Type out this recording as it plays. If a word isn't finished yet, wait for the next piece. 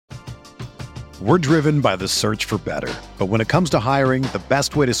We're driven by the search for better. But when it comes to hiring, the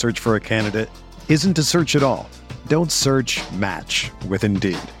best way to search for a candidate isn't to search at all. Don't search, match with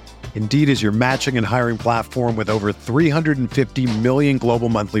Indeed. Indeed is your matching and hiring platform with over 350 million global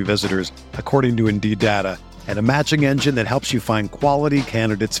monthly visitors, according to Indeed data, and a matching engine that helps you find quality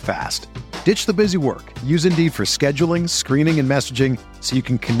candidates fast. Ditch the busy work. Use Indeed for scheduling, screening, and messaging so you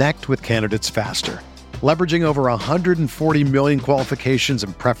can connect with candidates faster. Leveraging over 140 million qualifications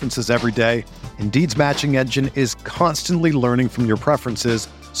and preferences every day, Indeed's matching engine is constantly learning from your preferences,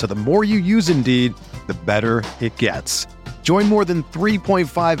 so the more you use Indeed, the better it gets. Join more than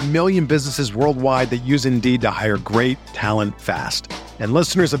 3.5 million businesses worldwide that use Indeed to hire great talent fast. And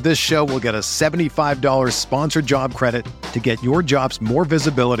listeners of this show will get a $75 sponsored job credit to get your jobs more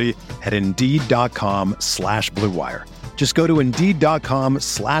visibility at Indeed.com/Blue Wire. Just go to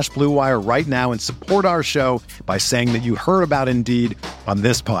Indeed.com/Blue Wire right now and support our show by saying that you heard about Indeed on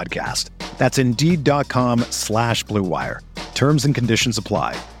this podcast. That's Indeed.com/Blue Wire. Terms and conditions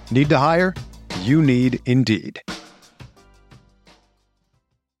apply. Need to hire? You need Indeed.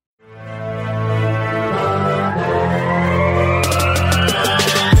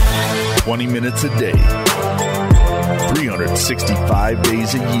 20 minutes a day, 365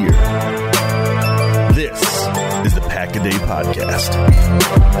 days a year. This is the Pack-A-Day Podcast.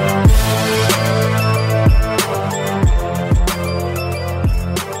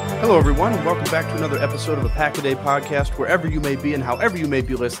 Hello, everyone, and welcome back to another episode of the Pack-A-Day Podcast, wherever you may be and however you may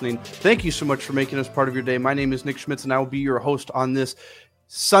be listening. Thank you so much for making us part of your day. My name is Nick Schmitz, and I will be your host on this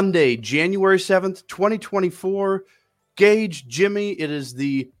Sunday, January 7th, 2024. Gage, Jimmy, it is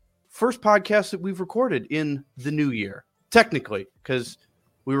the first podcast that we've recorded in the new year, technically, because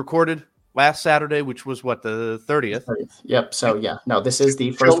we recorded last Saturday, which was what, the 30th? Yep. So yeah, no, this is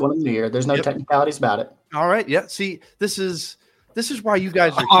the first one of the new year. There's no technicalities about it. All right. Yeah. See, this is why you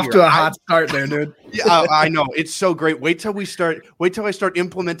guys are off here. To a hot start there, dude. Yeah, I know. It's so great. Wait till I start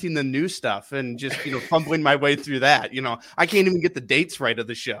implementing the new stuff and just, fumbling my way through that. I can't even get the dates right of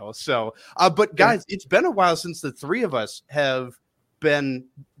the show. So, but guys, it's been a while since the three of us have done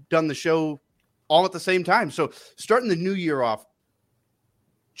the show all at the same time. So starting the new year off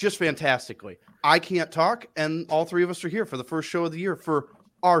just fantastically. I can't talk, and all three of us are here for the first show of the year, for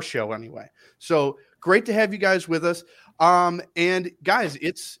our show anyway. So great to have you guys with us. And guys,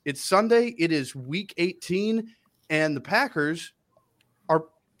 it's Sunday. It is week 18, and the Packers are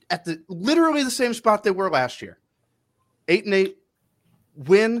at literally the same spot they were last year. 8-8,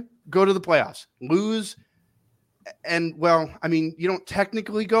 win, go to the playoffs. Lose, and you don't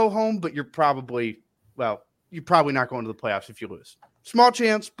technically go home, but you're probably not going to the playoffs if you lose. Small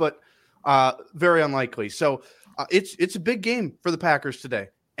chance, but very unlikely. So it's a big game for the Packers today.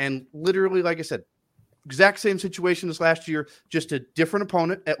 And literally, like I said, exact same situation as last year, just a different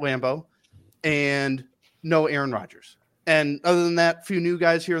opponent at Lambeau and no Aaron Rodgers. And other than that, a few new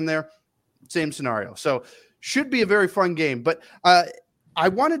guys here and there, same scenario. So should be a very fun game. But I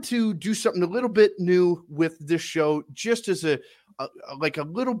wanted to do something a little bit new with this show, just as a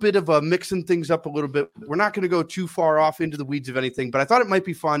little bit of a mixing things up a little bit. We're not going to go too far off into the weeds of anything, but I thought it might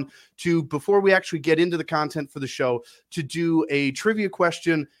be fun to, before we actually get into the content for the show, to do a trivia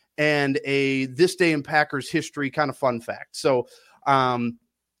question and a This Day in Packers History kind of fun fact. So I'll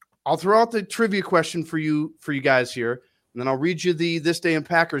throw out the trivia question for you guys here, and then I'll read you the This Day in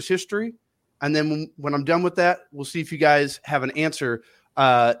Packers History. And then when I'm done with that, we'll see if you guys have an answer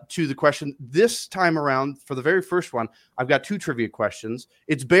to the question. This time around, for the very first one, I've got two trivia questions.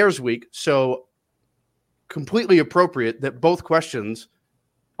 It's Bears week, so completely appropriate that both questions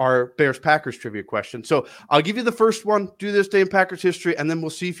are Bears-Packers trivia questions. So I'll give you the first one, do This Day in Packers History, and then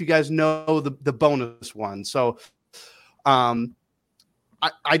we'll see if you guys know the bonus one. So I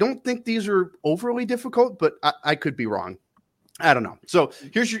don't think these are overly difficult, but I could be wrong. I don't know. So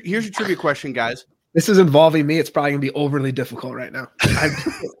here's your trivia question, guys. This is involving me. It's probably going to be overly difficult right now.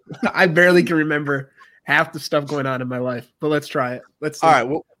 I barely can remember half the stuff going on in my life, but let's try it. Let's see. All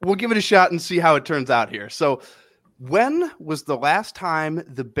right, we'll give it a shot and see how it turns out here. So when was the last time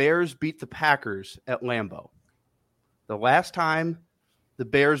the Bears beat the Packers at Lambeau? The last time the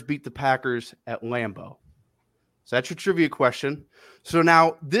Bears beat the Packers at Lambeau. So that's your trivia question. So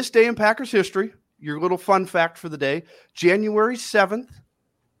now, This Day in Packers History, your little fun fact for the day, January 7th,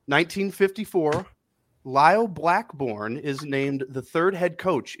 1954, Lyle Blackburn is named the third head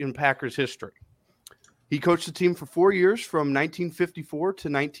coach in Packers history. He coached the team for 4 years from 1954 to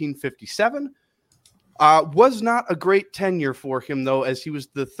 1957. Was not a great tenure for him, though, as he was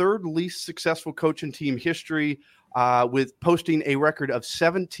the third least successful coach in team history, with posting a record of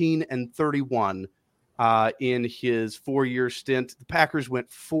 17-31 in his 4-year stint. The Packers went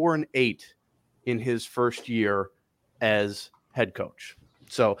 4-8 in his first year as head coach.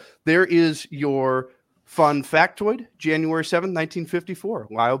 So there is your fun factoid. January 7th, 1954,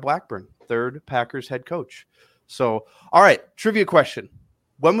 Lyle Blackburn, third Packers head coach. So, all right, trivia question.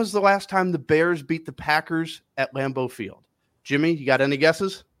 When was the last time the Bears beat the Packers at Lambeau Field? Jimmy, you got any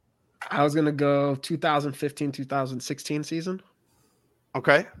guesses? I was going to go 2015-2016 season.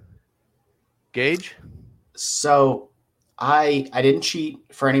 Okay. Gage? So I didn't cheat.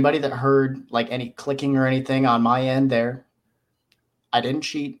 For anybody that heard like any clicking or anything on my end there, I didn't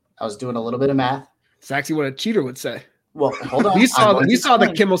cheat. I was doing a little bit of math. It's actually what a cheater would say. Well, hold on. We saw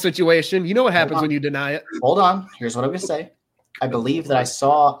the Kimmel situation. You know what happens when you deny it. Hold on. Here's what I'm going to say. I believe that I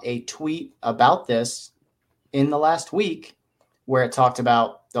saw a tweet about this in the last week where it talked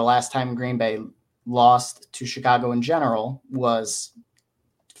about the last time Green Bay lost to Chicago in general was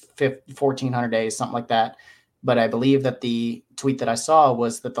 1,400 days, something like that. But I believe that the tweet that I saw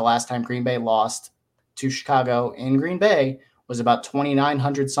was that the last time Green Bay lost to Chicago in Green Bay was about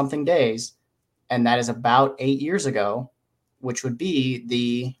 2,900 something days. And that is about 8 years ago, which would be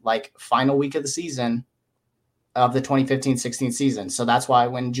the final week of the season of the 2015-16 season. So that's why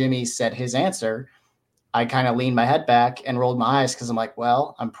when Jimmy said his answer, I kind of leaned my head back and rolled my eyes because I'm like,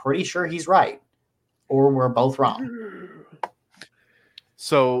 well, I'm pretty sure he's right. Or we're both wrong.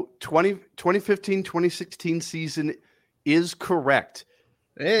 So 2015-2016 season is correct.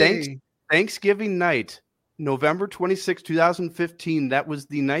 Hey. Thanksgiving night, November 26, 2015, that was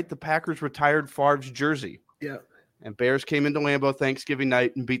the night the Packers retired Favre's jersey. Yeah. And Bears came into Lambeau Thanksgiving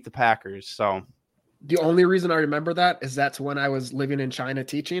night and beat the Packers. So the only reason I remember that is that's when I was living in China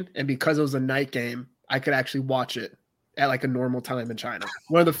teaching. And because it was a night game, I could actually watch it at like a normal time in China.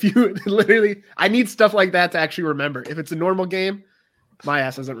 One of the few, literally, I need stuff like that to actually remember. If it's a normal game, my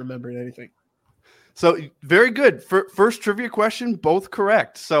ass doesn't remember anything. So very good. First trivia question, both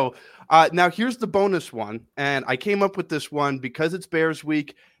correct. So now here's the bonus one. And I came up with this one because it's Bears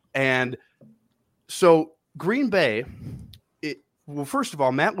week. And so Green Bay, well, first of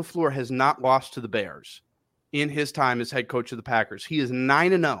all, Matt LaFleur has not lost to the Bears in his time as head coach of the Packers. He is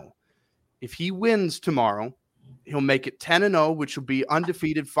 9-0. If he wins tomorrow, he'll make it 10-0, which will be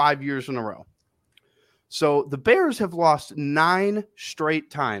undefeated 5 years in a row. So the Bears have lost 9 straight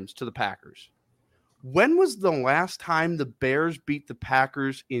times to the Packers. When was the last time the Bears beat the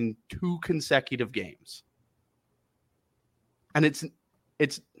Packers in 2 consecutive games? And it's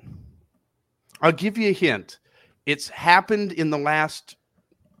I'll give you a hint. It's happened in the last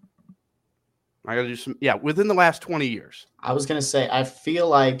within the last 20 years. I was going to say, I feel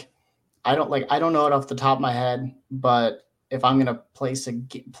like I don't know it off the top of my head, but if I'm going to place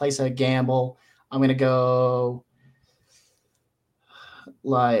a gamble, I'm going to go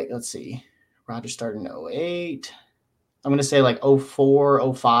let's see. Rodgers started in 08. I'm going to say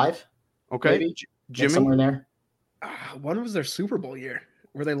 04, 05. Okay. Maybe. Jimmy? Somewhere in there. When was their Super Bowl year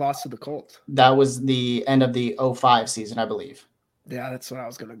where they lost to the Colts? That was the end of the 05 season, I believe. Yeah, that's what I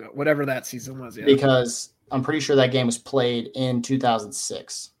was going to go. Whatever that season was. Yeah. Because I'm pretty sure that game was played in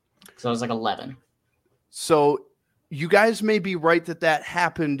 2006. So I was 11. So you guys may be right that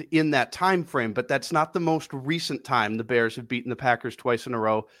happened in that time frame, but that's not the most recent time the Bears have beaten the Packers twice in a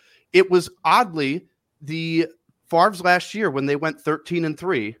row. It was oddly the Favre's last year when they went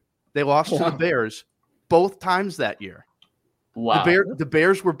 13-3. They lost to the Bears both times that year. Wow. The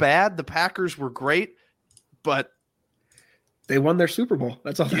Bears were bad. The Packers were great, but they won their Super Bowl.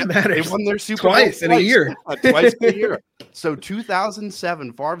 That's all that matters. They won their Super twice Bowl in a year. Twice in a year. So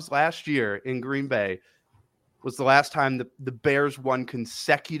 2007, Favre's last year in Green Bay, was the last time the Bears won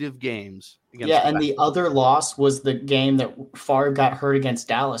consecutive games. The other loss was the game that Favre got hurt against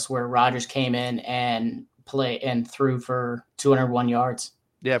Dallas, where Rodgers came in and threw for 201 yards.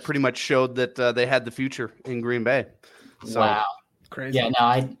 Yeah, pretty much showed that they had the future in Green Bay. So, wow, crazy. Yeah, no,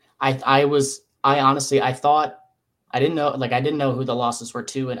 I thought I didn't know who the losses were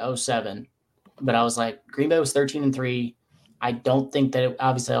to in 07, but I was like, Green Bay was 13-3. I don't think that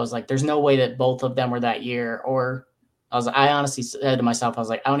obviously I was like, there's no way that both of them were that year. Or I honestly said to myself, I was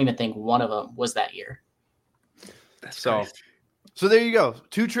like, I don't even think one of them was that year. So there you go.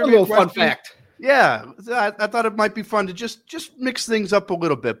 2 trivia questions. Fun fact. Yeah, I thought it might be fun to just mix things up a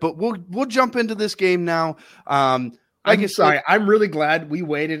little bit, but we'll jump into this game now. I'm really glad we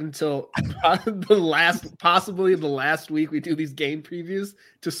waited until possibly the last week we do these game previews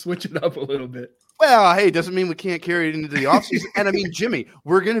to switch it up a little bit. Well, hey, doesn't mean we can't carry it into the offseason. And I mean, Jimmy,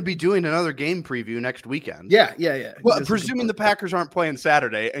 we're going to be doing another game preview next weekend. Yeah. Well, presuming the Packers aren't playing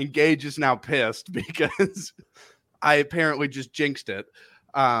Saturday, and Gage is now pissed because I apparently just jinxed it.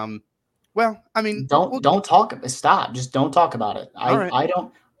 Well, I mean, don't talk. Stop. Just don't talk about it. Right.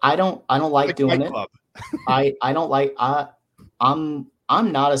 I don't like doing it. Club. I don't like I'm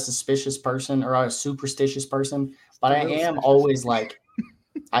not a suspicious person or a superstitious person, but I am always like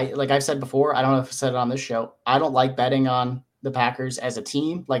I've said before, I don't know if I said it on this show. I don't like betting on the Packers as a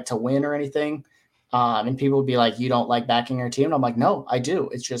team, like to win or anything. And people would be like, "You don't like backing your team?" And I'm like, "No, I do.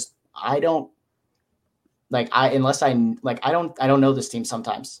 It's just I don't like I don't know this team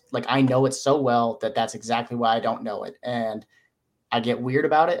sometimes. Like I know it so well that that's exactly why I don't know it, and I get weird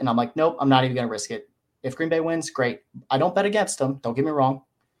about it. And I'm like, nope, I'm not even gonna risk it. If Green Bay wins, great. I don't bet against them. Don't get me wrong,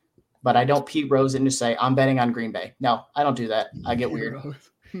 but I don't Pete Rose and just say I'm betting on Green Bay. No, I don't do that. I get weird.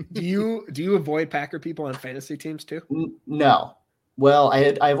 Do you avoid Packer people on fantasy teams too? No. Well,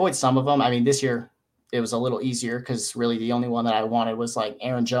 I avoid some of them. I mean, this year it was a little easier because really the only one that I wanted was like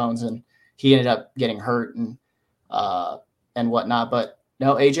Aaron Jones, and he ended up getting hurt and whatnot. But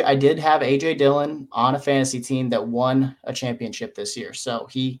no, I did have AJ Dillon on a fantasy team that won a championship this year, so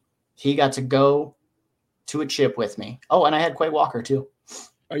he got to go to a chip with me. Oh, and I had Quay Walker too.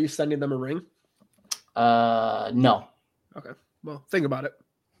 Are you sending them a ring? No. Okay. Well, think about it.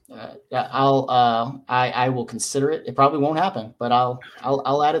 I will consider it. It probably won't happen, but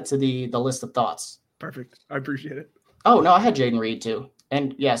I'll add it to the list of thoughts. Perfect. I appreciate it. Oh no, I had Jaden Reed too.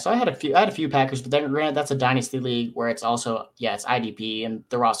 And yeah, so I had a few Packers, but then granted that's a dynasty league where it's also, it's IDP and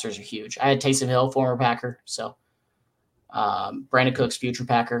the rosters are huge. I had Taysom Hill, former Packer, so Brandon Cooks, future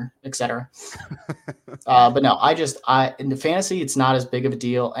Packer, etc. But no, in the fantasy, it's not as big of a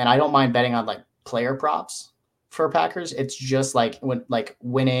deal, and I don't mind betting on like player props for Packers. It's just like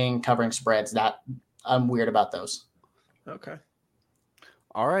winning, covering spreads that I'm weird about those. Okay.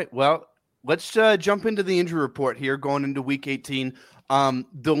 All right. Well, let's jump into the injury report here going into week 18.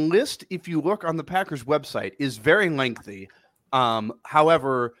 The list, if you look on the Packers website, is very lengthy.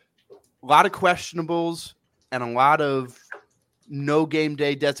 However, a lot of questionables and a lot of no game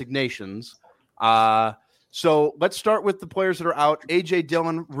day designations. So let's start with the players that are out. AJ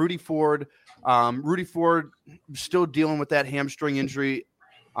Dillon, Rudy Ford. Rudy Ford still dealing with that hamstring injury.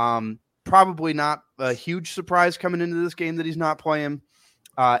 Probably not a huge surprise coming into this game that he's not playing.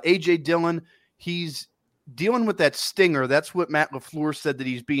 AJ Dillon, he's dealing with that stinger. That's what Matt LaFleur said that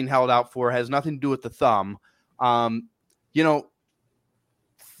he's being held out for. It has nothing to do with the thumb.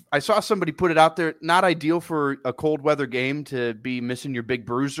 I saw somebody put it out there. Not ideal for a cold weather game to be missing your big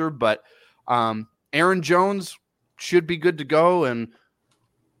bruiser, but Aaron Jones should be good to go, and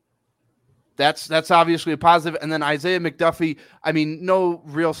that's obviously a positive. And then Isaiah McDuffie, I mean, no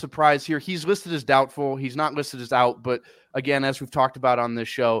real surprise here. He's listed as doubtful. He's not listed as out, but again, as we've talked about on this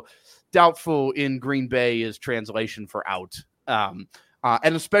show, doubtful in Green Bay is translation for out.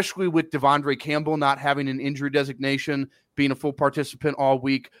 And especially with Devondre Campbell not having an injury designation, being a full participant all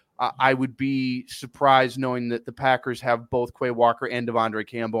week, I would be surprised knowing that the Packers have both Quay Walker and Devondre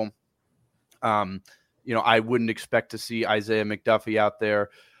Campbell. I wouldn't expect to see Isaiah McDuffie out there.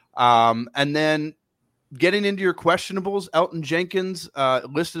 And then getting into your questionables, Elton Jenkins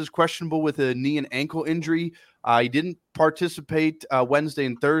listed as questionable with a knee and ankle injury. He didn't participate Wednesday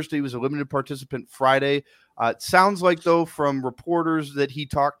and Thursday. He was a limited participant Friday. It sounds like, though, from reporters that he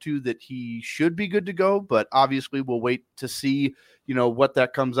talked to that he should be good to go, but obviously we'll wait to see, what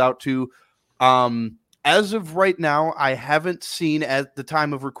that comes out to. As of right now, I haven't seen, at the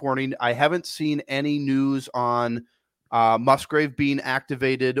time of recording, I haven't seen any news on Musgrave being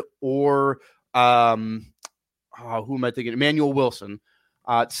activated or who am I thinking? Emmanuel Wilson.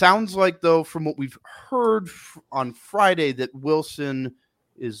 It sounds like, though, from what we've heard on Friday, that Wilson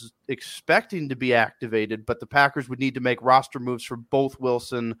is expecting to be activated, but the Packers would need to make roster moves for both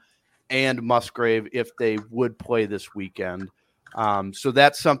Wilson and Musgrave if they would play this weekend. So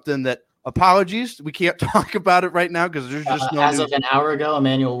that's something that, apologies, we can't talk about it right now because there's just no as news. Of an hour ago,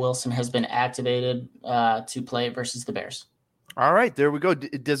 Emmanuel Wilson has been activated to play versus the Bears. All right, there we go.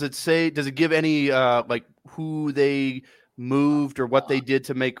 Does it give any who they moved or what they did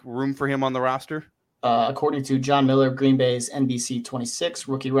to make room for him on the roster? According to John Miller of Green Bay's NBC 26,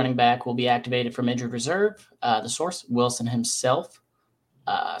 rookie running back will be activated from injured reserve. The source, Wilson himself.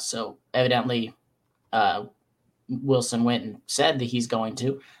 So evidently Wilson went and said that he's going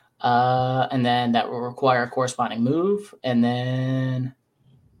to. And then that will require a corresponding move. And then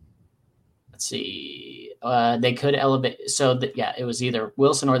let's see. They could elevate. So it was either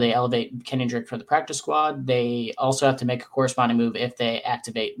Wilson or they elevate Kendrick for the practice squad. They also have to make a corresponding move if they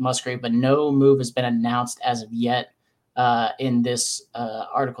activate Musgrave, but no move has been announced as of yet in this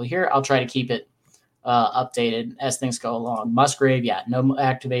article here. I'll try to keep it updated as things go along. Musgrave, no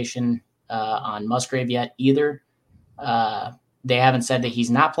activation on Musgrave yet either. They haven't said that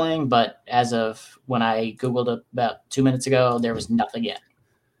he's not playing, but as of when I Googled it about 2 minutes ago, there was nothing yet.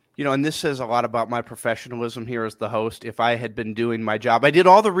 and this says a lot about my professionalism here as the host. If I had been doing my job, I did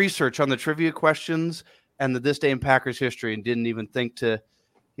all the research on the trivia questions and the This Day in Packers history and didn't even think to,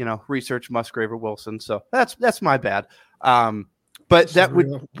 research Musgrave or Wilson. So that's my bad. But that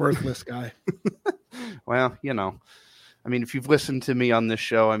would worthless guy. Well, if you've listened to me on this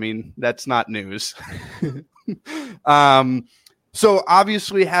show, that's not news. So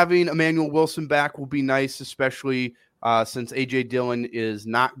obviously having Emmanuel Wilson back will be nice, especially since A.J. Dillon is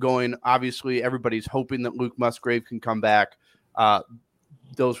not going. Obviously, everybody's hoping that Luke Musgrave can come back.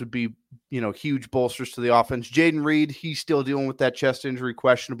 Those would be, huge bolsters to the offense. Jaden Reed, he's still dealing with that chest injury,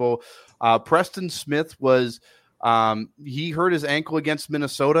 questionable. Preston Smith he hurt his ankle against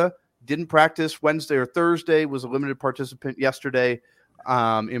Minnesota, didn't practice Wednesday or Thursday, was a limited participant yesterday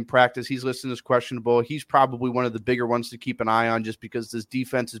in practice. He's listed as questionable. He's probably one of the bigger ones to keep an eye on just because this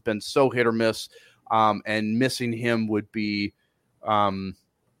defense has been so hit or miss, and missing him would be, not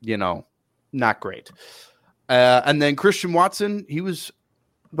great. And then Christian Watson, he was,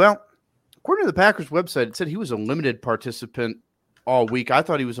 according to the Packers website, it said he was a limited participant all week. I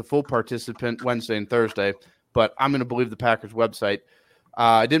thought he was a full participant Wednesday and Thursday, but I'm going to believe the Packers website.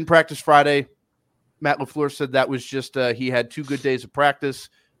 Didn't practice Friday. Matt LaFleur said that was just he had 2 good days of practice,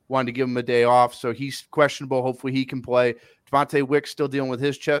 wanted to give him a day off, so he's questionable. Hopefully he can play. Devontae Wicks still dealing with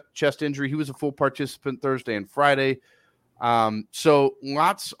his chest injury. He was a full participant Thursday and Friday. So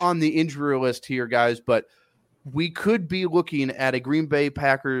lots on the injury list here, guys, but we could be looking at a Green Bay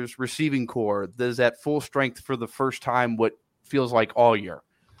Packers receiving core that is at full strength for the first time, what feels like all year.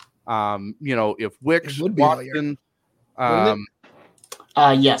 If Wicks, Watson,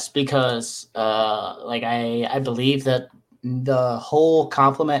 yes, because I believe that the whole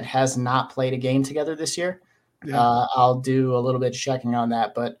complement has not played a game together this year. Yeah. I'll do a little bit of checking on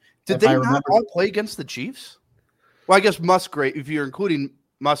that, but did they not all play against the Chiefs? Well, I guess Musgrave, if you're including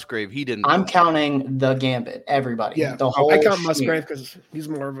Musgrave, he didn't. I'm counting the gambit, everybody. Yeah, the whole. I count Musgrave because he's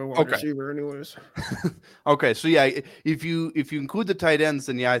more of a wide receiver, anyways. Okay, so if you include the tight ends,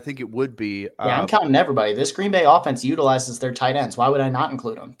 then I think it would be. I'm counting everybody. This Green Bay offense utilizes their tight ends. Why would I not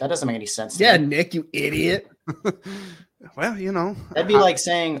include them? That doesn't make any sense. Yeah, Nick, you idiot. Well, that'd be like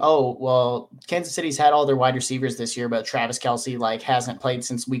saying, "Oh, well, Kansas City's had all their wide receivers this year, but Travis Kelce hasn't played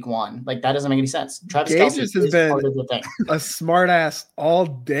since week 1." Like that doesn't make any sense. Travis Kelce has been part of the thing. A smart ass all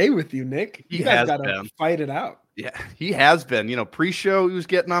day with you, Nick. You guys gotta fight it out. Yeah, he has been. Pre-show he was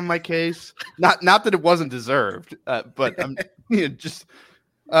getting on my case. Not that it wasn't deserved, but I'm just.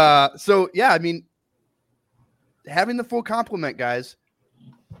 So yeah, having the full complement, guys.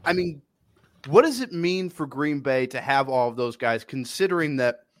 What does it mean for Green Bay to have all of those guys, considering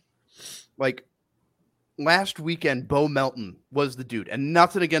that, last weekend, Bo Melton was the dude, and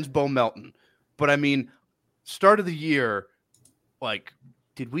nothing against Bo Melton, but start of the year,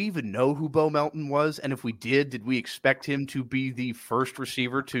 did we even know who Bo Melton was? And if we did we expect him to be the first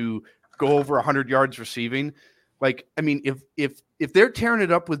receiver to go over 100 yards receiving? If they're tearing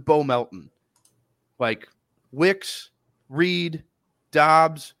it up with Bo Melton, Wicks, Reed,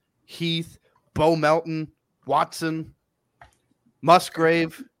 Dobbs, Heath, Bo Melton, Watson,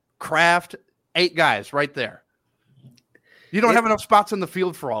 Musgrave, Kraft, 8 guys right there. You don't have enough spots on the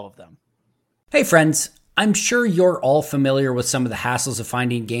field for all of them. Hey, friends. I'm sure you're all familiar with some of the hassles of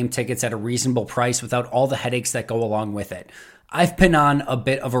finding game tickets at a reasonable price without all the headaches that go along with it. I've been on a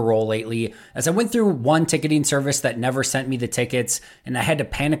bit of a roll lately as I went through one ticketing service that never sent me the tickets and I had to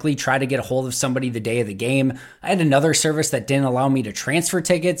panically try to get a hold of somebody the day of the game. I had another service that didn't allow me to transfer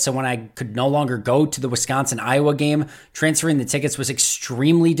tickets, so when I could no longer go to the Wisconsin-Iowa game, transferring the tickets was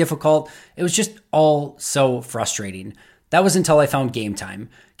extremely difficult. It was just all so frustrating. That was until I found Game Time.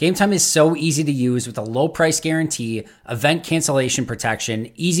 Game Time is so easy to use with a low price guarantee, event cancellation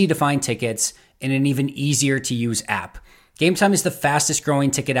protection, easy to find tickets, and an even easier to use app. Game Time is the fastest growing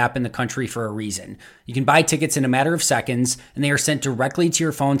ticket app in the country for a reason. You can buy tickets in a matter of seconds, and they are sent directly to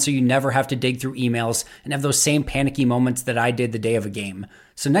your phone so you never have to dig through emails and have those same panicky moments that I did the day of a game.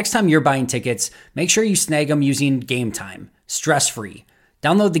 So next time you're buying tickets, make sure you snag them using Game Time, stress-free.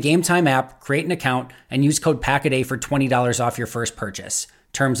 Download the Game Time app, create an account, and use code PACKADAY for $20 off your first purchase.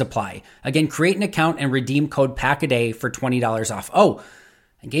 Terms apply. Again, create an account and redeem code PACKADAY for $20 off. Oh,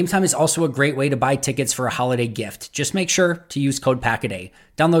 and Game Time is also a great way to buy tickets for a holiday gift. Just make sure to use code PACKADAY.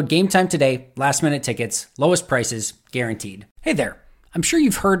 Download Game Time today. Last minute tickets, lowest prices, guaranteed. Hey there. I'm sure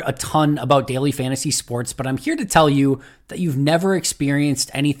you've heard a ton about daily fantasy sports, but I'm here to tell you that you've never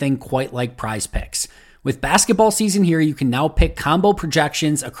experienced anything quite like Prize Picks. With basketball season here, you can now pick combo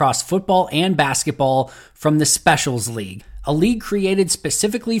projections across football and basketball from the Specials League, a league created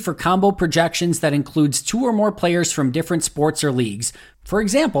specifically for combo projections that includes 2 or more players from different sports or leagues. For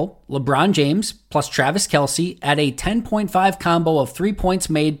example, LeBron James plus Travis Kelce at a 10.5 combo of 3 points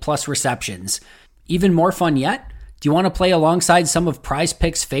made plus receptions. Even more fun yet? Do you want to play alongside some of Prize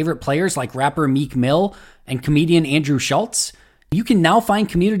Picks' favorite players like rapper Meek Mill and comedian Andrew Schultz? You can now find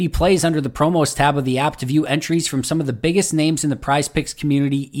community plays under the promos tab of the app to view entries from some of the biggest names in the Prize Picks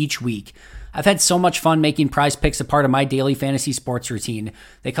community each week. I've had so much fun making Prize Picks a part of my daily fantasy sports routine.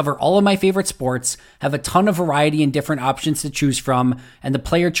 They cover all of my favorite sports, have a ton of variety and different options to choose from, and the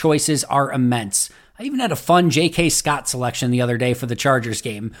player choices are immense. I even had a fun J.K. Scott selection the other day for the Chargers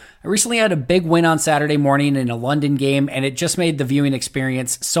game. I recently had a big win on Saturday morning in a London game, and it just made the viewing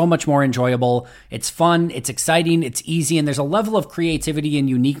experience so much more enjoyable. It's fun, it's exciting, it's easy, and there's a level of creativity and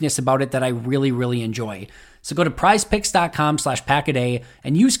uniqueness about it that I really, really enjoy. So go to prizepicks.com/packaday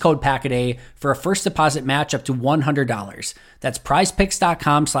and use code packaday for a first deposit match up to $100. That's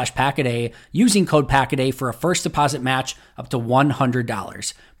prizepicks.com/packaday using code packaday for a first deposit match up to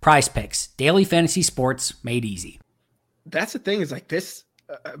 $100. Prize Picks, daily fantasy sports made easy. That's the thing is like this,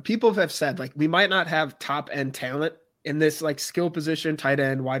 people have said like we might not have top end talent in this like skill position, tight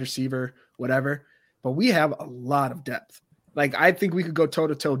end, wide receiver, whatever, but we have a lot of depth. Like, I think we could go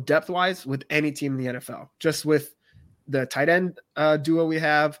toe-to-toe depth-wise with any team in the NFL. Just with the tight end duo we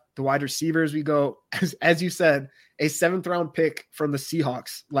have, the wide receivers we go, as you said, a 7th-round pick from the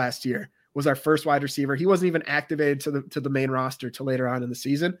Seahawks last year was our first wide receiver. He wasn't even activated to the main roster till later on in the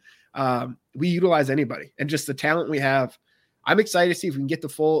season. We utilize anybody. And just the talent we have, I'm excited to see if we can get the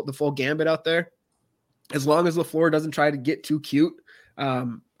full gambit out there. As long as LaFleur doesn't try to get too cute,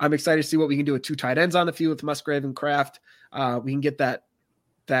 I'm excited to see what we can do with 2 tight ends on the field with Musgrave and Kraft. We can get that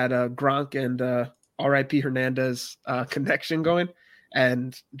Gronk and R.I.P. Hernandez connection going,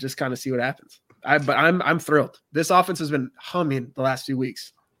 and just kind of see what happens. But I'm thrilled. This offense has been humming the last few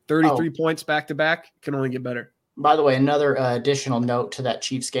weeks. 33 points back to back can only get better. By the way, another additional note to that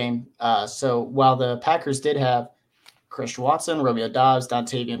Chiefs game. So while the Packers did have Christian Watson, Romeo Doubs,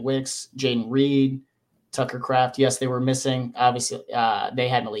 Dontavian Wicks, Jaden Reed, Tucker Kraft, yes, they were missing. Obviously, they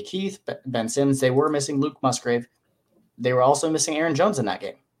had Malik Heath, Ben Simmons. They were missing Luke Musgrave. They were also missing Aaron Jones in that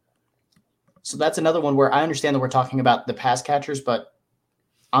game. So that's another one where I understand that we're talking about the pass catchers, but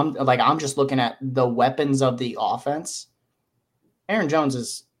I'm just looking at the weapons of the offense. Aaron Jones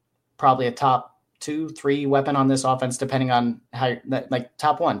is probably a top 2, 3 weapon on this offense, depending on how, like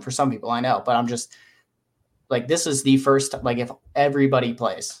top 1 for some people, I know, but I'm just like, this is the first, like if everybody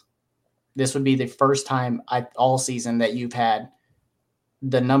plays, this would be the first time all season that you've had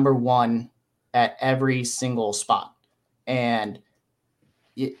the number 1 at every single spot. And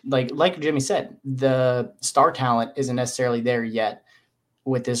like Jimmy said, the star talent isn't necessarily there yet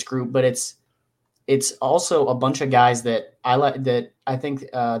with this group, but it's also a bunch of guys that I like, that I think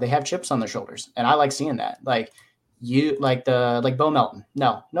they have chips on their shoulders, and I like seeing that. Like Bo Melton.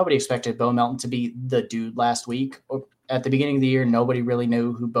 No, nobody expected Bo Melton to be the dude last week. At the beginning of the year, nobody really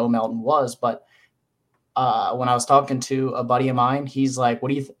knew who Bo Melton was, but when I was talking to a buddy of mine, he's like,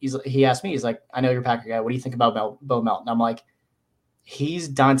 he asked me, he's like, I know you're a Packer guy. What do you think about Bo Melton? I'm like, he's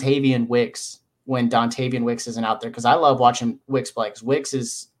Dontavian Wicks when Dontavian Wicks isn't out there. Cause I love watching Wicks play. Cause Wicks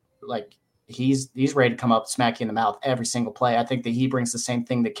is like, he's ready to come up, smack you in the mouth every single play. I think that he brings the same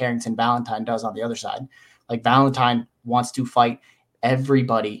thing that Carrington Valentine does on the other side. Like Valentine wants to fight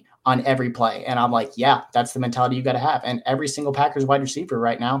everybody on every play. And I'm like, yeah, that's the mentality you got to have. And every single Packers wide receiver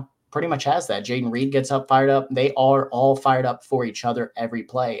right now pretty much has that. Jaden Reed gets up, fired up. They are all fired up for each other every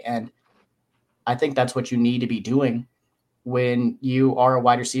play. And I think that's what you need to be doing when you are a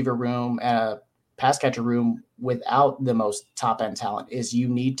wide receiver room and a pass catcher room without the most top end talent. Is you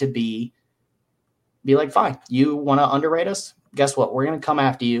need to be like, fine, you want to underrate us? Guess what? We're going to come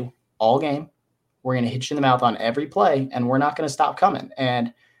after you all game. We're going to hit you in the mouth on every play, and we're not going to stop coming.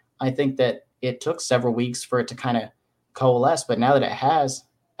 And I think that it took several weeks for it to kind of coalesce, but now that it has,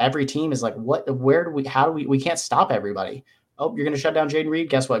 every team is like, we can't stop everybody. Oh, you're going to shut down Jaden Reed?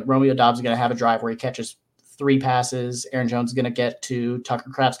 Guess what? Romeo Doubs is going to have a drive where he catches 3 passes. Aaron Jones is going to get to Tucker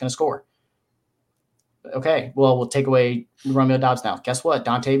Kraft's going to score. Okay, well, we'll take away Romeo Doubs now. Guess what?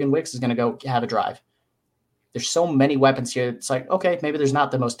 Dontavian Wicks is going to go have a drive. There's so many weapons here. It's like, okay, maybe there's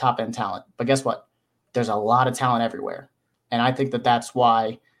not the most top-end talent, but guess what? There's a lot of talent everywhere. And I think that that's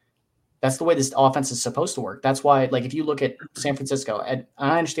the way this offense is supposed to work. That's why, like, if you look at San Francisco, and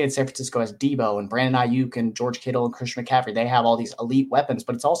I understand San Francisco has Debo and Brandon Ayuk and George Kittle and Christian McCaffrey. They have all these elite weapons,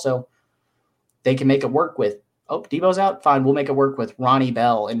 but it's also they can make it work with, Debo's out? Fine, we'll make it work with Ronnie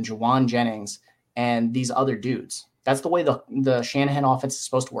Bell and Juwan Jennings and these other dudes. That's the way the Shanahan offense is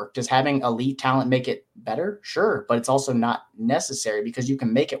supposed to work. Does having elite talent make it better? Sure, but it's also not necessary because you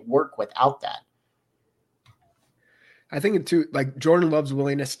can make it work without that. I think too, like Jordan Love's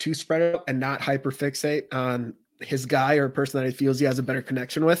willingness to spread out and not hyperfixate on his guy or person that he feels he has a better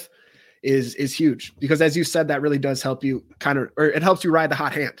connection with is huge, because as you said, that really does help you or it helps you ride the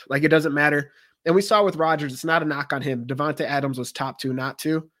hot hand. Like it doesn't matter. And we saw with Rodgers, it's not a knock on him. Devontae Adams was top 2, not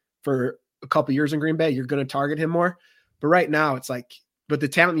 2 for a couple years in Green Bay. You're going to target him more. But right now it's like, but the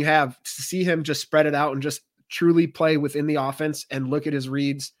talent you have to see him just spread it out and just truly play within the offense and look at his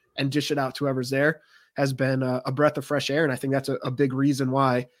reads and dish it out to whoever's there has been a breath of fresh air. And I think that's a big reason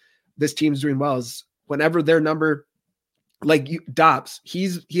why this team's doing well is whenever their number, like Dobbs,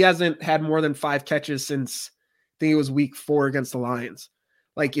 he hasn't had more than 5 catches since I think it was week 4 against the Lions.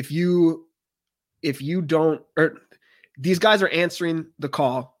 Like if you don't, or these guys are answering the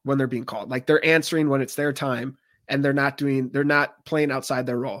call when they're being called, like they're answering when it's their time, and they're not playing outside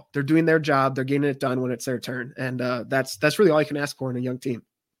their role. They're doing their job. They're getting it done when it's their turn. And that's really all you can ask for in a young team.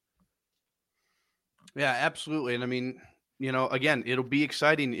 Yeah, absolutely. And I mean, again, it'll be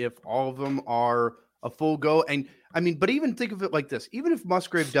exciting if all of them are a full go. And I mean, but even think of it like this, even if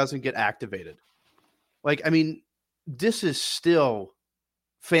Musgrave doesn't get activated, like, I mean, this is still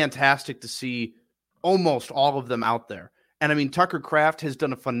fantastic to see almost all of them out there. And I mean, Tucker Kraft has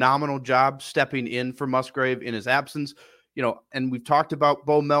done a phenomenal job stepping in for Musgrave in his absence, and we've talked about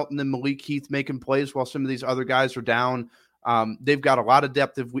Bo Melton and Malik Heath making plays while some of these other guys are down. They've got a lot of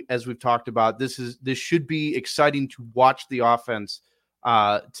depth as we've talked about. This should be exciting to watch the offense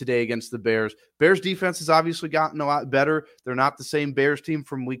today against the Bears. Bears defense has obviously gotten a lot better. They're not the same Bears team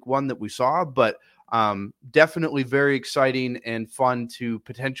from week 1 that we saw, but definitely very exciting and fun to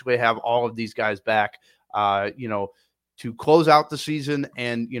potentially have all of these guys back, to close out the season.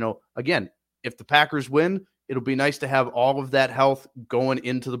 And, again, if the Packers win, it'll be nice to have all of that health going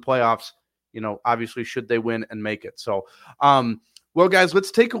into the playoffs, obviously should they win and make it. So, well, guys,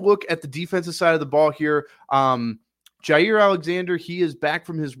 let's take a look at the defensive side of the ball here. Jair Alexander, he is back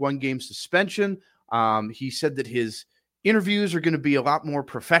from his 1-game suspension. He said that his interviews are going to be a lot more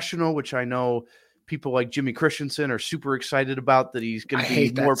professional, which I know people like Jimmy Christensen are super excited about, that he's going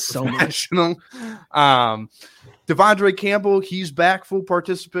to be more professional. Devondre Campbell, he's back, full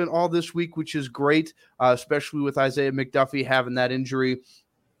participant all this week, which is great, especially with Isaiah McDuffie having that injury.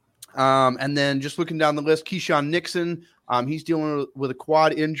 And then just looking down the list, Keyshawn Nixon, he's dealing with a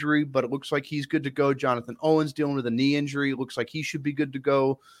quad injury, but it looks like he's good to go. Jonathan Owens dealing with a knee injury. It looks like he should be good to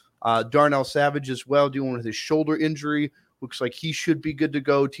go. Darnell Savage as well, dealing with his shoulder injury. Looks like he should be good to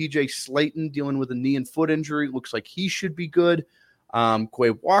go. TJ Slayton dealing with a knee and foot injury. Looks like he should be good.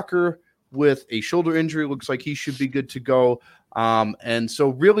 Quay Walker with a shoulder injury. Looks like he should be good to go. And so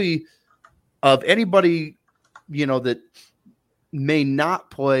really of anybody, that may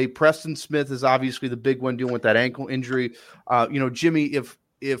not play, Preston Smith is obviously the big one dealing with that ankle injury. Jimmy,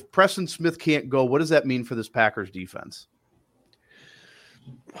 if Preston Smith can't go, what does that mean for this Packers defense?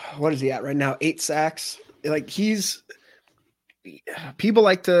 What is he at right now? 8 sacks. Like people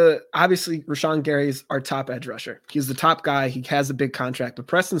like to, obviously Rashawn Gary's our top edge rusher. He's the top guy. He has a big contract, but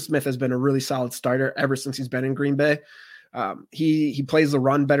Preston Smith has been a really solid starter ever since he's been in Green Bay. He plays the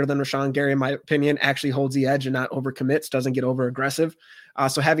run better than Rashawn Gary, in my opinion, actually holds the edge and not overcommits, doesn't get over aggressive.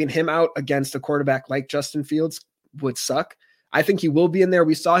 So having him out against a quarterback like Justin Fields would suck. I think he will be in there.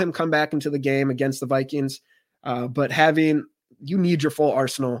 We saw him come back into the game against the Vikings, but you need your full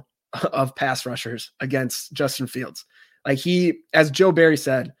arsenal of pass rushers against Justin Fields. Like as Joe Barry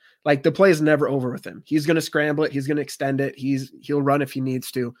said, like the play is never over with him. He's going to scramble it. He's going to extend it. He'll run if he needs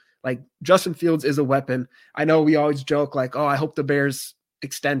to. Like Justin Fields is a weapon. I know we always joke like, oh, I hope the Bears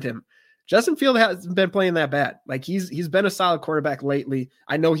extend him. Justin Fields hasn't been playing that bad. Like he's been a solid quarterback lately.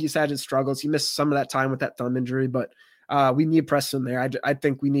 I know he's had his struggles. He missed some of that time with that thumb injury, but we need Preston there. I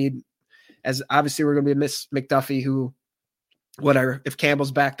think we need, as obviously we're going to be miss McDuffie, who whatever, if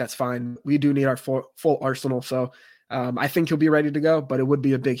Campbell's back, that's fine. We do need our full arsenal. So I think he'll be ready to go, but it would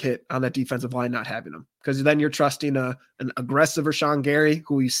be a big hit on that defensive line not having him, because then you're trusting an aggressive Rashawn Gary,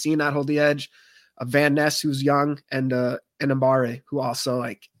 who we've seen not hold the edge, a Van Ness who's young, and an Ambare who also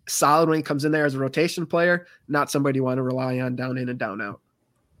like solid when he comes in there as a rotation player, not somebody you want to rely on down in and down out.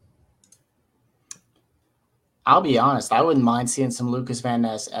 I'll be honest, I wouldn't mind seeing some Lucas Van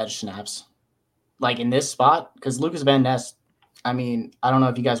Ness edge snaps, like in this spot, because Lucas Van Ness, I mean, I don't know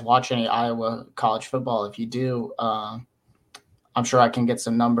if you guys watch any Iowa college football. If you do, I'm sure I can get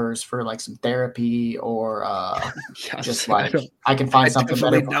some numbers for like some therapy or just like I can find something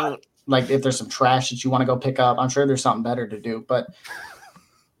better. Like if there's some trash that you want to go pick up, I'm sure there's something better to do. But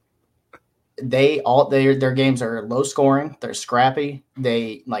their games are low scoring. They're scrappy.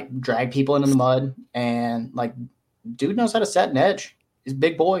 They like drag people into the mud, and like dude knows how to set an edge. He's a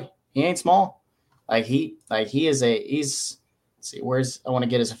big boy. He ain't small. He's let's see, I want to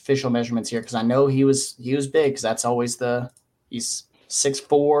get his official measurements here because I know he was big because that's always he's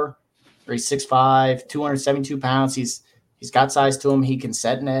 6'4" or he's 6'5", 272 pounds. He's got size to him. He can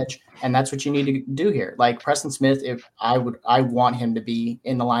set an edge, and that's what you need to do here. Like Preston Smith, I want him to be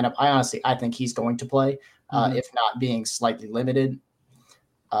in the lineup. I think he's going to play, if not being slightly limited.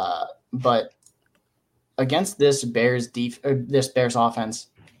 But against this Bears offense,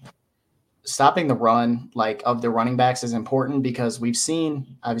 stopping the run of the running backs is important because we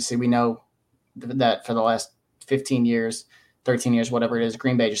know that for the last 15 years, 13 years, whatever it is,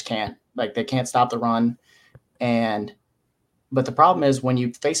 Green Bay just can't. They can't stop the run. But the problem is when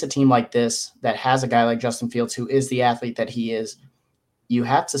you face a team like this that has a guy like Justin Fields, who is the athlete that he is, you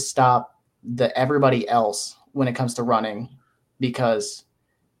have to stop everybody else when it comes to running because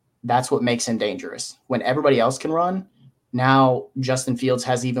that's what makes him dangerous. When everybody else can run, now Justin Fields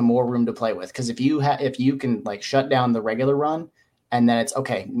has even more room to play with. Because if you can shut down the regular run and then it's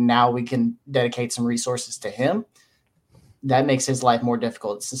okay, now we can dedicate some resources to him. That makes his life more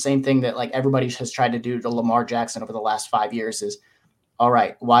difficult. It's the same thing that everybody has tried to do to Lamar Jackson over the last 5 years is, all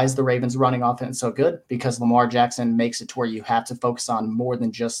right, why is the Ravens running offense so good? Because Lamar Jackson makes it to where you have to focus on more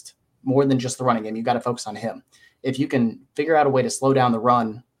than just the running game. You've got to focus on him. If you can figure out a way to slow down the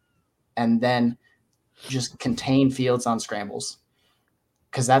run and then just contain Fields on scrambles,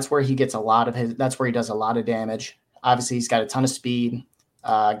 because that's where he does a lot of damage. Obviously, he's got a ton of speed.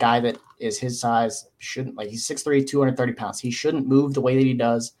 Guy that is his size shouldn't he's 6'3", 230 pounds. He shouldn't move the way that he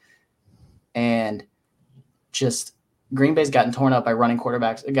does. And just Green Bay's gotten torn up by running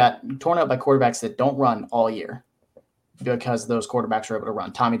quarterbacks. It got torn up by quarterbacks that don't run all year because those quarterbacks are able to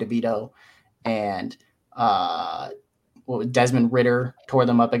run. Tommy DeVito and Desmond Ridder tore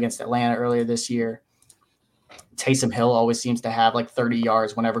them up against Atlanta earlier this year. Taysom Hill always seems to have 30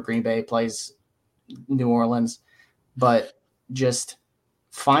 yards whenever Green Bay plays New Orleans. But just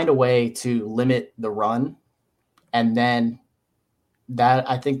find a way to limit the run, and then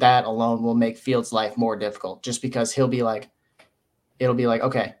I think that alone will make Fields' life more difficult just because it'll be like,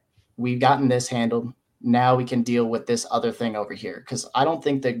 okay, we've gotten this handled. Now we can deal with this other thing over here. Because I don't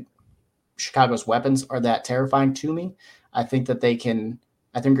think that Chicago's weapons are that terrifying to me. I think Green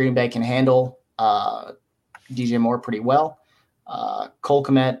Bay can handle DJ Moore pretty well. Cole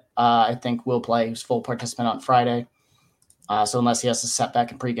Kmet, I think will play. He was full participant on Friday. So unless he has a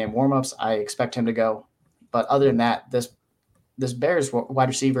setback in pregame warmups, I expect him to go. But other than that, this Bears wide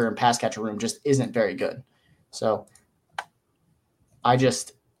receiver and pass catcher room just isn't very good. So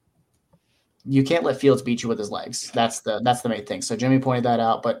you can't let Fields beat you with his legs. That's the main thing. So Jimmy pointed that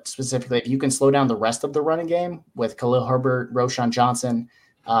out. But specifically, if you can slow down the rest of the running game with Khalil Herbert, Roschon Johnson,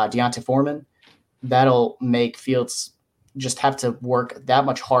 Deontay Foreman, that'll make Fields just have to work that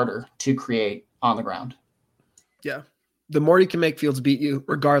much harder to create on the ground. Yeah. The more you can make Fields beat you,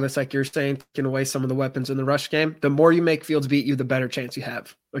 regardless, like you're saying, taking away some of the weapons in the rush game, the more you make Fields beat you, the better chance you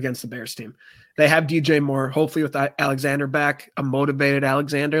have against the Bears team. They have DJ Moore, hopefully with Alexander back, a motivated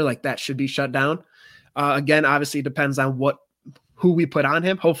Alexander, that should be shut down. Again, obviously it depends on who we put on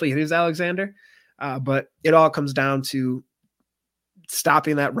him. Hopefully it is Alexander. But it all comes down to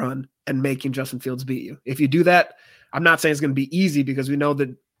stopping that run and making Justin Fields beat you. If you do that, I'm not saying it's going to be easy because we know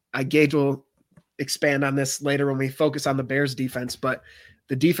that Gage will expand on this later when we focus on the Bears defense, but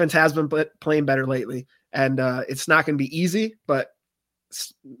the defense has been playing better lately, and it's not going to be easy, but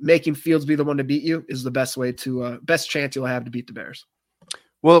making Fields be the one to beat you is the best chance you'll have to beat the Bears.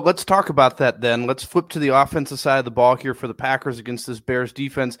 Well, let's talk about that then. Let's flip to the offensive side of the ball here for the Packers against this Bears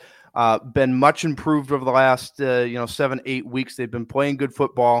defense. Been much improved over the last 7-8 weeks. They've been playing good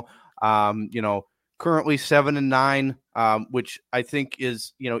football. Currently 7-9, which I think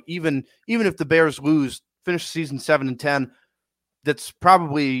is, even if the Bears finish the season 7-10, that's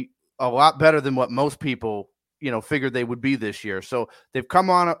probably a lot better than what most people, figured they would be this year. So they've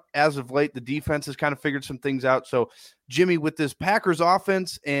come on as of late. The defense has kind of figured some things out. So Jimmy, with this Packers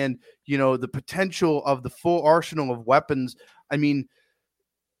offense and, the potential of the full arsenal of weapons, I mean,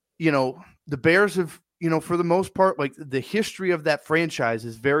 the Bears have, for the most part, the history of that franchise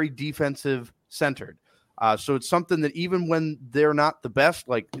is very defensive centered. So it's something that even when they're not the best,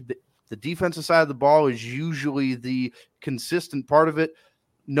 the defensive side of the ball is usually the consistent part of it.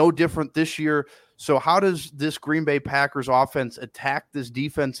 No different this year. So how does this Green Bay Packers offense attack this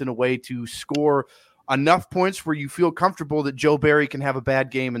defense in a way to score enough points where you feel comfortable that Joe Barry can have a bad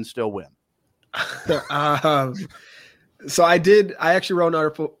game and still win? So I actually wrote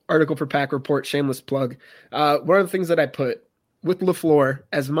an article for Pack Report, shameless plug. One of the things that I put with LaFleur,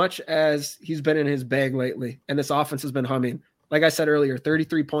 as much as he's been in his bag lately, and this offense has been humming, like I said earlier,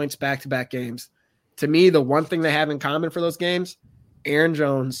 33 points back-to-back games. To me, the one thing they have in common for those games, Aaron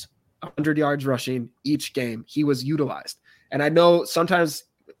Jones, 100 yards rushing each game. He was utilized. And I know sometimes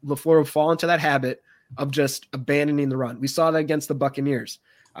LaFleur will fall into that habit of just abandoning the run. We saw that against the Buccaneers.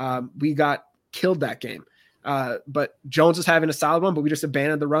 We got killed that game. But Jones is having a solid one, but we just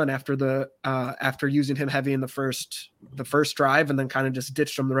abandoned the run after using him heavy in the first drive and then kind of just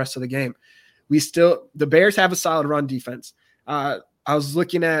ditched him the rest of the game. The Bears have a solid run defense. I was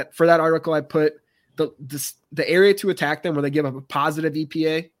looking at, for that article, I put the area to attack them where they give up a positive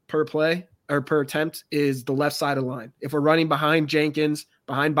EPA per play or per attempt is the left side of the line. If we're running behind Jenkins,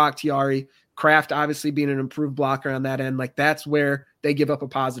 behind Bakhtiari, Kraft obviously being an improved blocker on that end, like that's where they give up a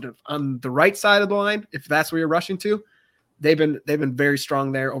positive. On the right side of the line, if that's where you're rushing to, they've been very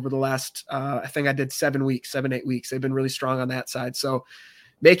strong there over the last I think I did 7 weeks, 8 weeks. They've been really strong on that side. So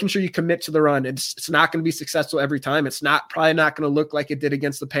making sure you commit to the run. It's not going to be successful every time. It's probably not going to look like it did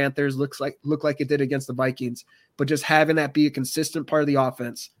against the Panthers, look like it did against the Vikings, but just having that be a consistent part of the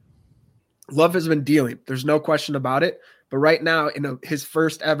offense. Love has been dealing. There's no question about it. But right now, in his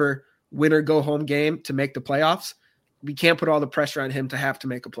first ever winner-go-home game to make the playoffs, we can't put all the pressure on him to have to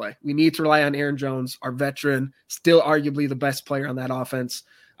make a play. We need to rely on Aaron Jones, our veteran, still arguably the best player on that offense,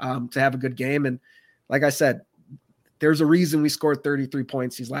 to have a good game. And like I said, there's a reason we scored 33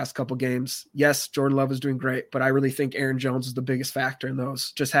 points these last couple games. Yes, Jordan Love is doing great, but I really think Aaron Jones is the biggest factor in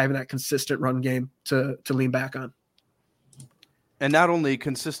those, just having that consistent run game to lean back on. And not only a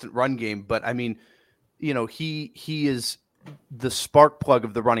consistent run game, but I mean, he is the spark plug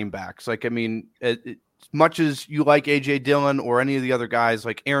of the running backs. Like, I mean, as much as you like A.J. Dillon or any of the other guys,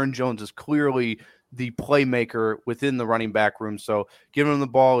 like Aaron Jones is clearly the playmaker within the running back room. So giving him the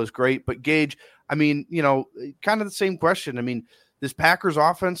ball is great. But Gage, I mean, kind of the same question. I mean, this Packers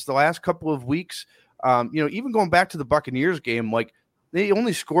offense the last couple of weeks, even going back to the Buccaneers game, like they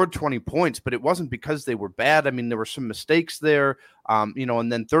only scored 20 points, but it wasn't because they were bad. I mean, there were some mistakes there,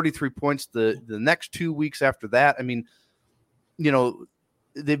 and then 33 points the next 2 weeks after that. I mean,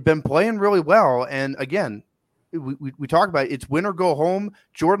 they've been playing really well. And again, we talk about it, it's win or go home.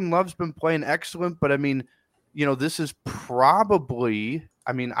 Jordan Love's been playing excellent, but I mean, this is probably,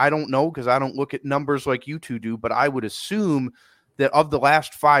 I mean, I don't know because I don't look at numbers like you two do, but I would assume that of the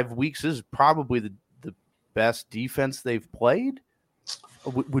last 5 weeks, this is probably the best defense they've played.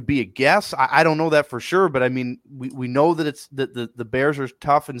 Would be a guess. I don't know that for sure, but I mean, we know that it's that the Bears are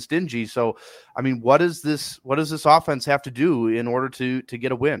tough and stingy. So, I mean, what does this offense have to do in order to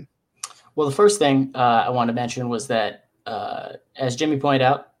get a win? Well, the first thing I wanted to mention was that, as Jimmy pointed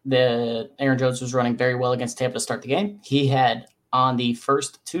out, Aaron Jones was running very well against Tampa to start the game. He had, on the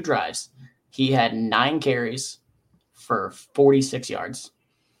first 2 drives, he had 9 carries for 46 yards.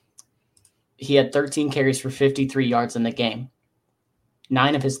 He had 13 carries for 53 yards in the game.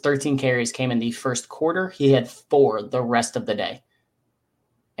 9 of his 13 carries came in the first quarter. He had 4 the rest of the day.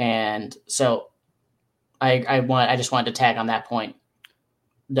 And so I just wanted to tag on that point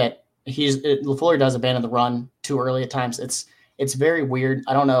that LaFleur does abandon the run too early at times. It's very weird.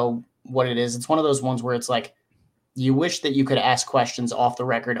 I don't know what it is. It's one of those ones where it's like you wish that you could ask questions off the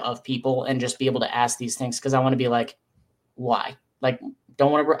record of people and just be able to ask these things, because I want to be like, why? Like,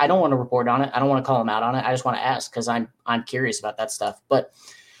 I don't want to report on it. I don't want to call him out on it. I just want to ask because I'm curious about that stuff. But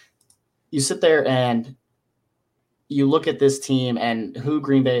you sit there and you look at this team and who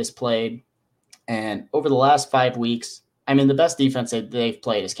Green Bay has played, and over the last 5 weeks, I mean, the best defense that they've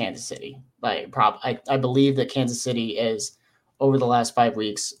played is Kansas City. I believe that Kansas City is, over the last 5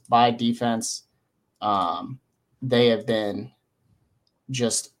 weeks, by defense, they have been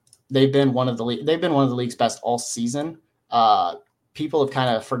they've been one of the league's best all season. People have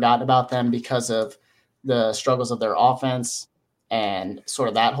kind of forgotten about them because of the struggles of their offense and sort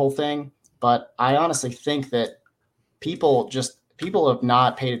of that whole thing. But I honestly think that people have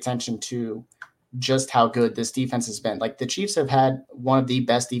not paid attention to just how good this defense has been. Like, the Chiefs have had one of the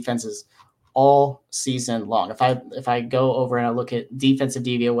best defenses all season long. If I go over and I look at defensive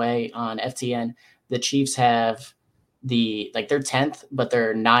DVOA on FTN, the Chiefs have they're 10th, but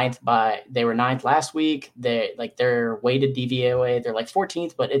they're 9th they were 9th last week. Their weighted DVOA, they're like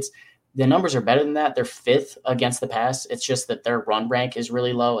 14th, but the numbers are better than that. They're 5th against the pass. It's just that their run rank is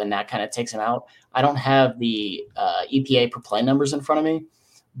really low, and that kind of takes them out. I don't have the EPA per play numbers in front of me,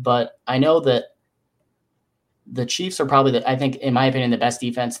 but I know that the Chiefs are probably I think, in my opinion, the best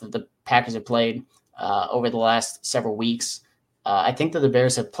defense that the Packers have played over the last several weeks. I think that the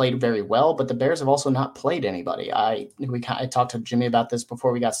Bears have played very well, but the Bears have also not played anybody. I talked to Jimmy about this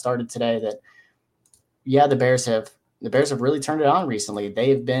before we got started today. That the Bears have really turned it on recently.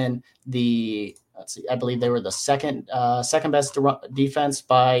 They've been I believe they were the second best defense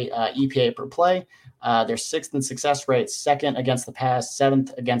by EPA per play. They're 6th in success rate, 2nd against the pass,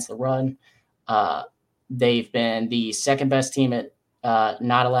 7th against the run. They've been the 2nd best team at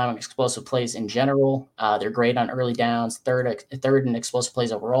not allowing explosive plays in general. They're great on early downs, third in explosive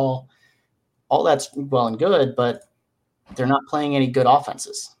plays overall. All that's well and good, but they're not playing any good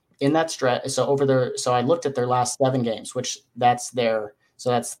offenses in that stretch. So I looked at their last 7 games,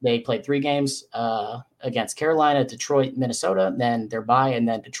 they played 3 games against Carolina, Detroit, Minnesota, then their bye, and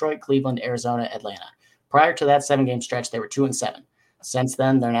then Detroit, Cleveland, Arizona, Atlanta. Prior to that 7-game stretch, they were 2-7. Since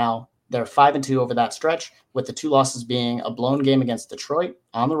then, they're 5-2 over that stretch, with the 2 losses being a blown game against Detroit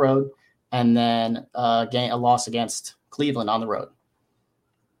on the road, and then a loss against Cleveland on the road.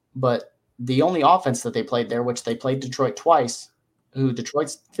 But the only offense that they played there, which they played Detroit twice, who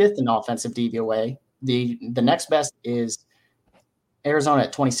Detroit's 5th in offensive DVOA, the next best is Arizona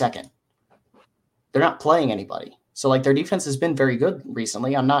at 22nd. They're not playing anybody. So like their defense has been very good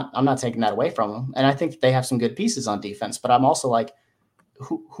recently. I'm not taking that away from them. And I think they have some good pieces on defense, but I'm also like,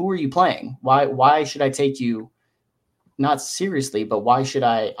 who are you playing? Why should I take you not seriously, but why should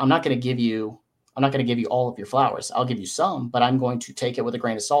I'm not going to give you all of your flowers. I'll give you some, but I'm going to take it with a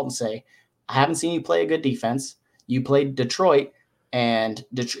grain of salt and say, I haven't seen you play a good defense. You played Detroit and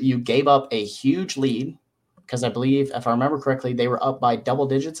you gave up a huge lead. Because I believe, if I remember correctly, they were up by double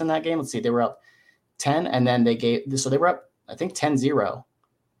digits in that game. Let's see, they were up 10, and then they were up, I think 10-0.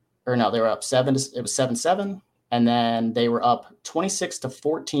 Or no, they were up 7. It was 7-7, and then they were up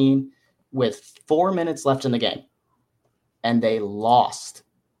 26-14 with 4 minutes left in the game, and they lost.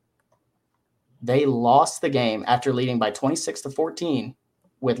 They lost the game after leading by 26-14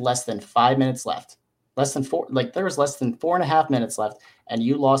 with less than 5 minutes left. There was less than 4.5 minutes left, and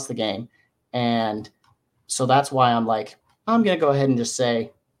you lost the game, and so that's why I'm like, I'm going to go ahead and just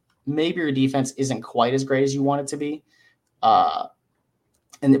say maybe your defense isn't quite as great as you want it to be. But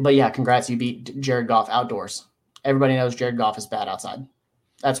yeah, congrats. You beat Jared Goff outdoors. Everybody knows Jared Goff is bad outside.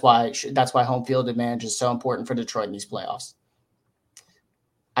 That's why home field advantage is so important for Detroit in these playoffs.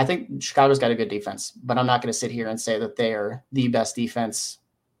 I think Chicago's got a good defense, but I'm not going to sit here and say that they are the best defense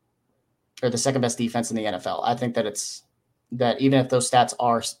or the 2nd best defense in the NFL. I think that even if those stats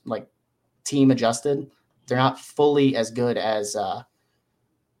are like team adjusted, they're not fully as good as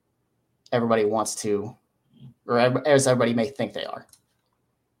everybody wants to, or as everybody may think they are.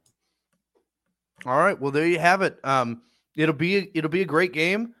 All right. Well, there you have it. It'll be a great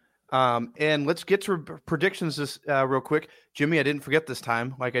game. And let's get to predictions this real quick. Jimmy, I didn't forget this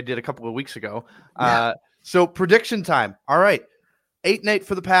time, like I did a couple of weeks ago. So prediction time. All right. 8-8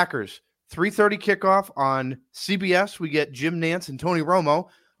 for the Packers. 3:30 kickoff on CBS. We get Jim Nantz and Tony Romo.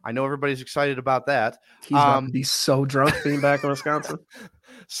 I know everybody's excited about that. He's about to be so drunk being back in Wisconsin.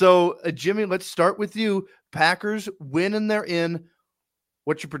 So, Jimmy, let's start with you. Packers win and they're in.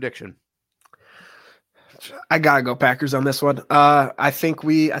 What's your prediction? I gotta go Packers on this one. I think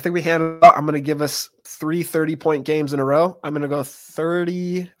we handle it. I'm gonna give us 3 30-point games in a row. I'm gonna go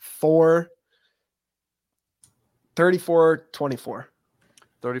 34-24.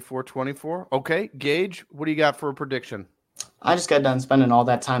 34-24. Okay, Gage, what do you got for a prediction? I just got done spending all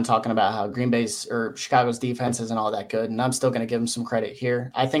that time talking about how Green Bay's or Chicago's defense isn't all that good, and I'm still going to give them some credit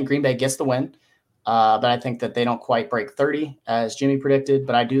here. I think Green Bay gets the win, but I think that they don't quite break 30, as Jimmy predicted,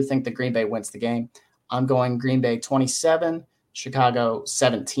 but I do think that Green Bay wins the game. I'm going Green Bay 27, Chicago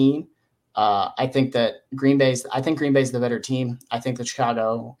 17. I think Green Bay's the better team. I think that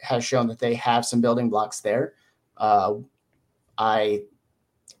Chicago has shown that they have some building blocks there. I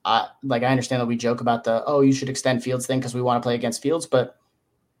understand that we joke about you should extend Fields thing because we want to play against Fields, but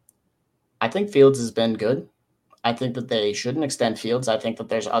I think Fields has been good. I think that they shouldn't extend Fields. I think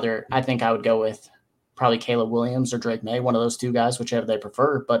that I think I would go with probably Caleb Williams or Drake May, one of those 2 guys, whichever they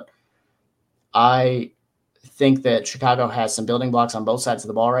prefer. But I think that Chicago has some building blocks on both sides of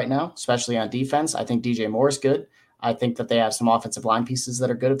the ball right now, especially on defense. I think DJ Moore is good. I think that they have some offensive line pieces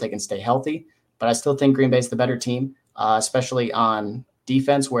that are good if they can stay healthy, but I still think Green Bay's the better team, especially on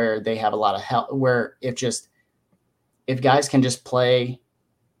defense where they have a lot of help, where if guys can just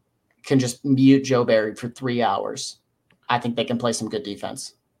mute Joe Barry for 3 hours, I think they can play some good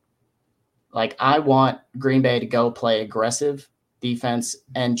defense. Like, I want Green Bay to go play aggressive defense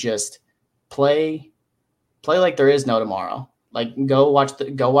and just play like there is no tomorrow. Like, go watch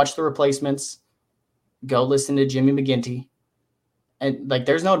the replacements, go listen to Jimmy McGinty, and like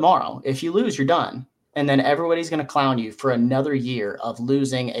there's no tomorrow. If you lose, you're done. and then everybody's going to clown you for another year of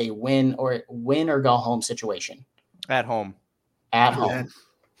losing a win or go home situation At home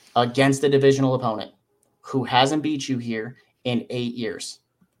against a divisional opponent who hasn't beat you here in 8 years.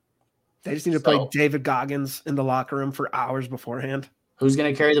 They just need to play David Goggins in the locker room for hours beforehand. Who's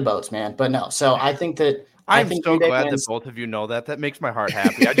going to carry the boats, man? But no. So I think that I'm so glad that both of you know that. That makes my heart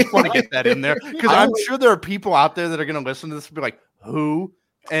happy. I just want to get that in there because I'm sure there are people out there that are going to listen to this and be like, "Who?"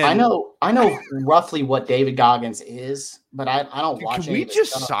 And I know roughly what David Goggins is, but I don't watch. Can we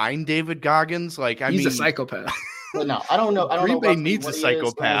just sign David Goggins? Like, he's a psychopath. But no, I don't know. Green Bay needs a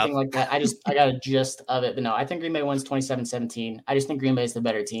psychopath. Like that. I got a gist of it, but no, I think Green Bay wins 27-17. I just think Green Bay is the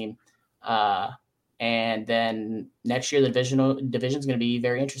better team. And then next year, the division is going to be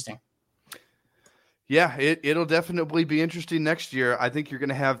very interesting. Yeah, it'll definitely be interesting next year. I think you're going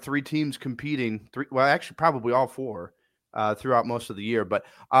to have 3 teams competing. Well, actually, probably all 4 throughout most of the year. But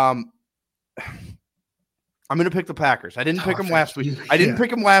I'm going to pick the Packers. I didn't pick them last week. I didn't pick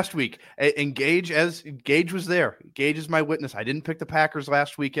them last week. And Gage was there. Gage is my witness. I didn't pick the Packers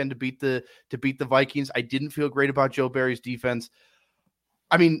last weekend to beat the Vikings. I didn't feel great about Joe Barry's defense.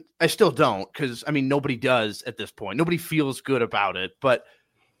 I mean, I still don't because, I mean, nobody does at this point. Nobody feels good about it. But,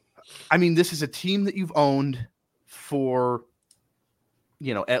 I mean, this is a team that you've owned for,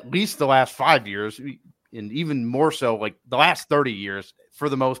 at least the last 5 years, and even more so, like the last 30 years, for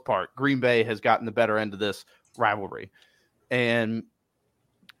the most part. Green Bay has gotten the better end of this rivalry. And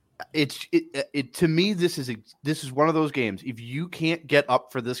to me, this is one of those games. If you can't get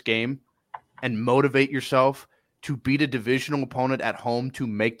up for this game and motivate yourself to beat a divisional opponent at home to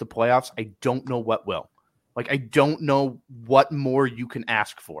make the playoffs, I don't know what will. Like, I don't know what more you can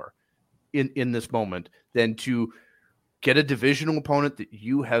ask for in this moment than to get a divisional opponent that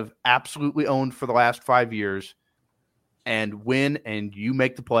you have absolutely owned for the last 5 years and win, and you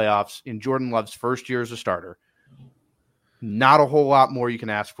make the playoffs in Jordan Love's first year as a starter. Not a whole lot more you can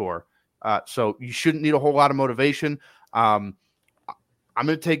ask for. So you shouldn't need a whole lot of motivation. I'm going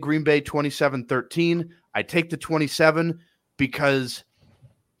to take Green Bay 27-13. I take the 27 because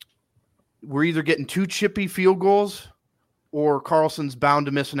we're either getting 2 chippy field goals or Carlson's bound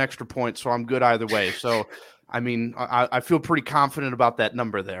to miss an extra point, so I'm good either way. So, I mean, I feel pretty confident about that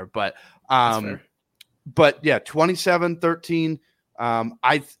number there. But yeah, 27-13.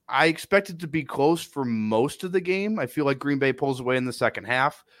 I expect it to be close for most of the game. I feel like Green Bay pulls away in the second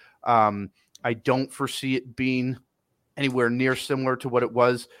half. I don't foresee it being anywhere near similar to what it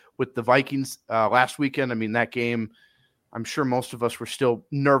was with the Vikings last weekend. I mean, that game, I'm sure most of us were still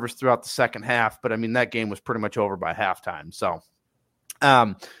nervous throughout the second half, but I mean, that game was pretty much over by halftime. So,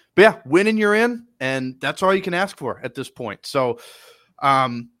 but yeah, winning you're in, and that's all you can ask for at this point. So,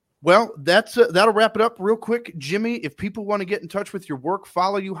 well, that'll wrap it up real quick. Jimmy, if people want to get in touch with your work,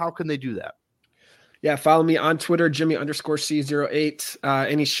 follow you, how can they do that? Yeah, follow me on Twitter, Jimmy_C08.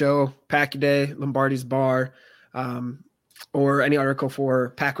 Any show, Pack a Day, Lombardi's Bar, or any article for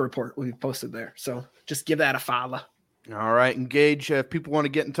Packer Report will be posted there. So just give that a follow. All right. Engage. If people want to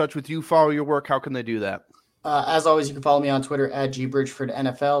get in touch with you, follow your work, how can they do that? As always, you can follow me on Twitter at GBridgeford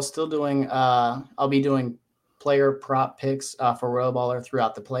NFL. Still doing, I'll be doing player prop picks for Royal Baller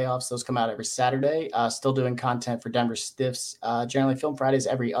throughout the playoffs. Those come out every Saturday. Still doing content for Denver Stiffs. Generally Film Fridays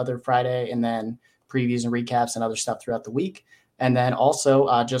every other Friday, and then previews and recaps and other stuff throughout the week. And then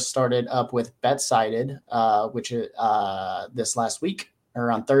also just started up with BetSided, which is this last week or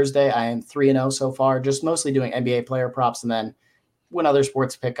on Thursday. I am 3-0 so far, just mostly doing NBA player props. And then when other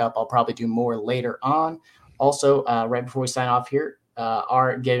sports pick up, I'll probably do more later on. Also, right before we sign off here,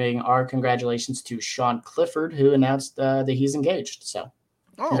 are giving our congratulations to Sean Clifford, who announced that he's engaged. So,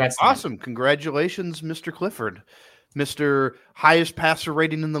 awesome. Congratulations, Mr. Clifford. Mr. highest passer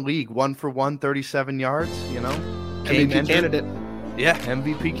rating in the league, 1 for 137 yards, MVP candidate. Yeah,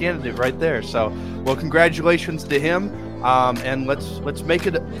 MVP candidate right there. So, well, congratulations to him. And let's make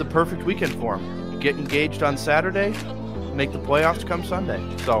it the perfect weekend for him. Get engaged on Saturday, make the playoffs come Sunday.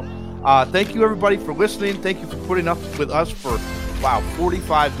 So, thank you everybody for listening. Thank you for putting up with us for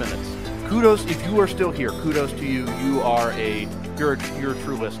 45 minutes. Kudos if you are still here. Kudos to you. You're a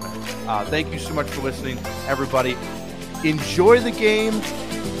true listener. Thank you so much for listening, everybody. Enjoy the game, and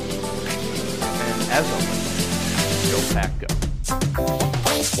as always, go Pack Go.